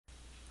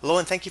Hello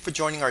and thank you for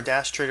joining our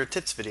Dash Trader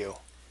Tips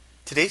video.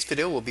 Today's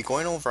video will be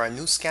going over our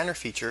new scanner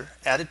feature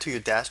added to your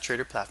Dash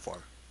Trader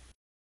platform.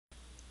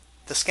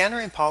 The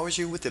scanner empowers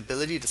you with the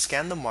ability to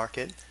scan the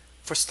market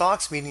for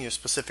stocks meeting your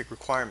specific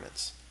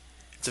requirements.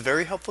 It's a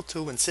very helpful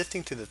tool when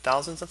sifting through the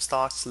thousands of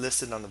stocks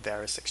listed on the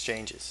various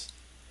exchanges.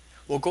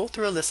 We'll go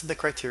through a list of the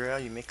criteria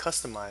you may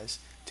customize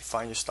to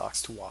find your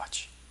stocks to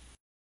watch.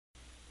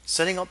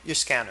 Setting up your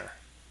scanner.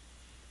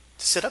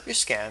 To set up your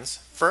scans,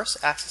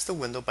 first access the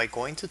window by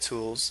going to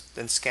Tools,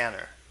 then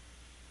Scanner.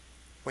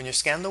 When your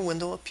scan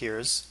window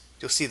appears,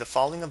 you'll see the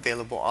following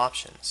available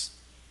options.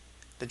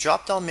 The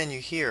drop-down menu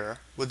here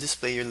will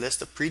display your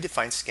list of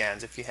predefined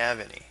scans if you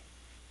have any.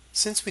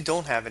 Since we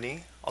don't have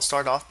any, I'll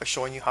start off by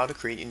showing you how to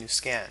create a new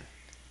scan.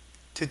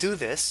 To do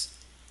this,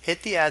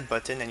 hit the Add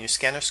button and your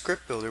Scanner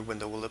Script Builder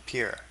window will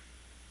appear.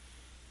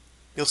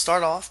 You'll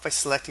start off by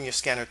selecting your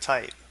scanner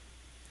type.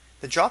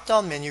 The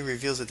drop-down menu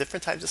reveals the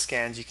different types of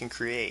scans you can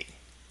create.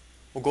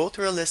 We'll go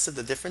through a list of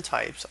the different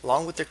types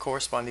along with their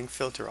corresponding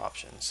filter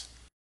options.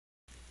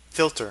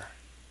 Filter.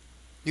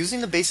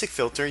 Using the basic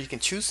filter, you can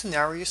choose to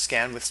narrow your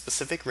scan with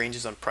specific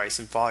ranges on price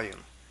and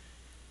volume.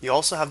 You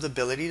also have the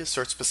ability to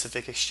search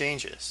specific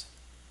exchanges.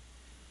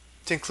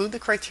 To include the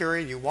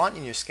criteria you want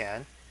in your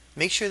scan,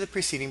 make sure the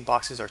preceding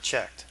boxes are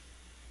checked.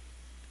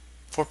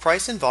 For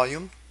price and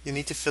volume, you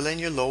need to fill in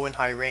your low and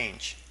high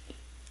range.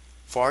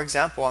 For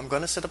example, I'm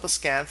going to set up a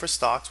scan for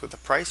stocks with a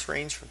price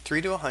range from 3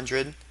 to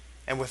 100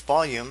 and with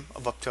volume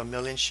of up to 1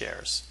 million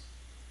shares.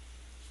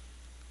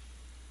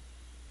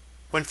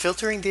 When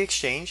filtering the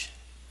exchange,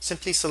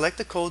 simply select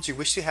the codes you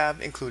wish to have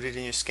included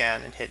in your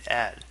scan and hit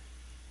Add.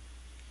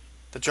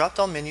 The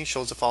drop-down menu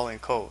shows the following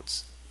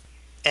codes.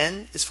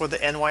 N is for the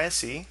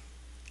NYSE,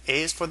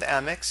 A is for the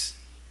Amex,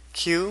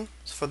 Q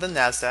is for the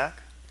NASDAQ,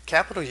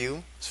 capital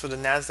U is for the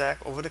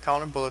NASDAQ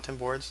over-the-counter bulletin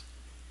boards,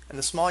 and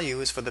the small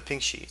u is for the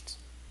pink sheets.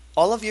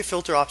 All of your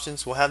filter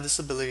options will have this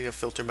ability to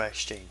filter by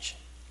exchange.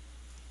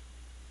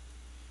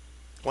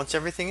 Once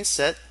everything is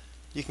set,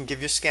 you can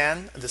give your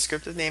scan a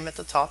descriptive name at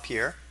the top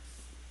here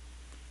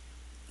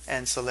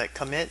and select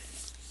Commit,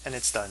 and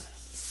it's done.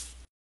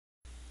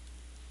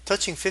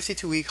 Touching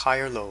 52-week high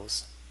or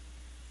lows.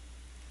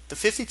 The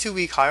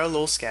 52-week high or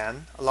low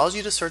scan allows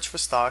you to search for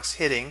stocks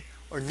hitting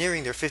or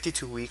nearing their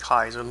 52-week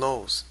highs or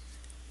lows.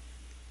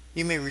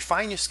 You may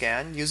refine your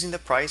scan using the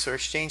price or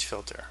exchange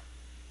filter.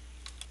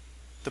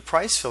 The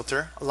price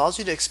filter allows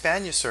you to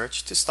expand your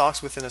search to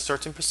stocks within a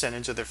certain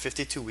percentage of their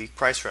 52-week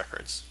price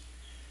records.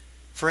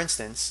 For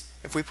instance,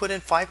 if we put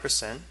in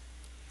 5%,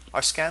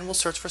 our scan will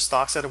search for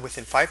stocks that are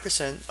within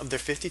 5% of their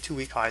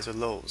 52-week highs or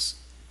lows.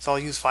 So I'll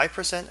use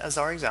 5% as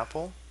our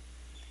example,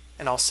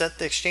 and I'll set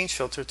the exchange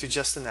filter to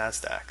just the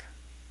NASDAQ.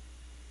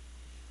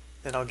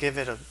 Then I'll give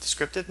it a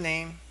descriptive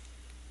name,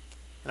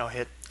 and I'll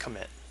hit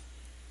Commit.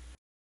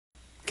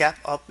 Gap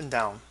up and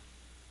down.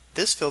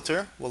 This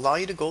filter will allow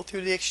you to go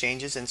through the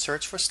exchanges and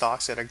search for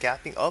stocks that are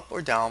gapping up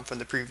or down from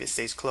the previous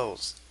day's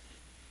close.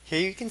 Here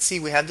you can see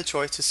we have the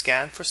choice to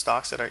scan for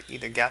stocks that are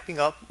either gapping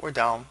up or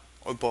down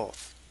or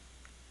both.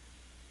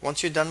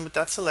 Once you're done with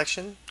that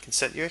selection, you can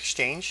set your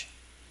exchange,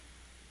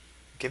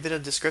 give it a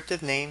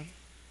descriptive name,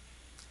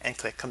 and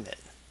click Commit.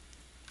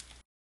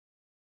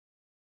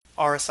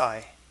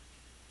 RSI.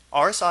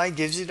 RSI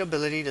gives you the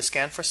ability to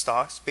scan for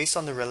stocks based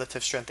on the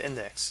Relative Strength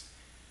Index.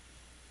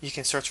 You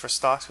can search for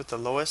stocks with the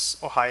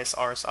lowest or highest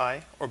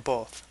RSI, or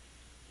both.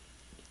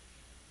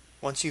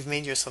 Once you've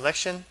made your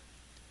selection,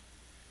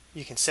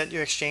 you can set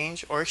your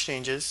exchange or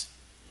exchanges,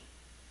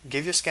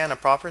 give your scan a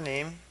proper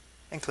name,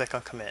 and click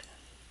on Commit.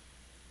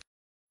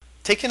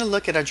 Taking a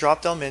look at our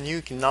drop-down menu,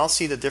 you can now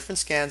see the different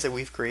scans that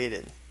we've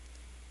created.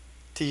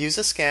 To use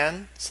a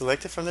scan,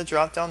 select it from the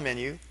drop-down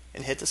menu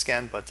and hit the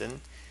Scan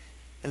button,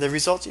 and the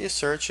results of your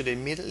search should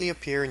immediately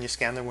appear in your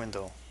scanner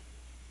window.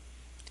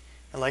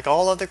 And like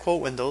all other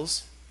quote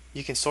windows,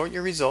 you can sort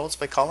your results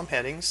by column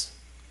headings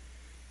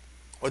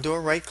or do a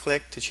right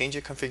click to change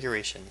your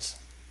configurations.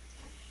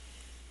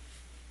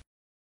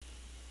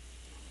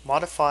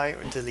 Modify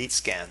or delete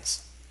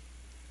scans.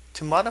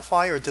 To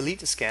modify or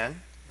delete a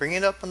scan, bring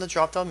it up on the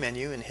drop-down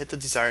menu and hit the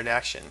desired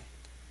action.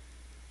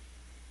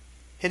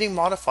 Hitting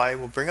Modify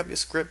will bring up your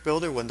Script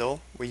Builder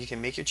window where you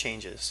can make your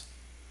changes.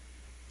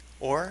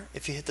 Or,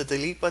 if you hit the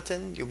Delete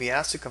button, you'll be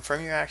asked to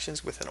confirm your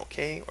actions with an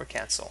OK or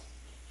Cancel.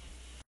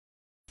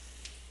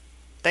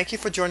 Thank you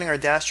for joining our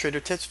Dash Trader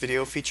Tips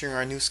video featuring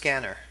our new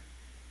scanner.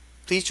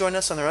 Please join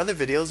us on our other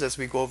videos as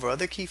we go over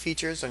other key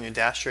features on your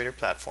Dash Trader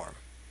platform.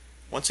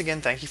 Once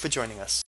again, thank you for joining us.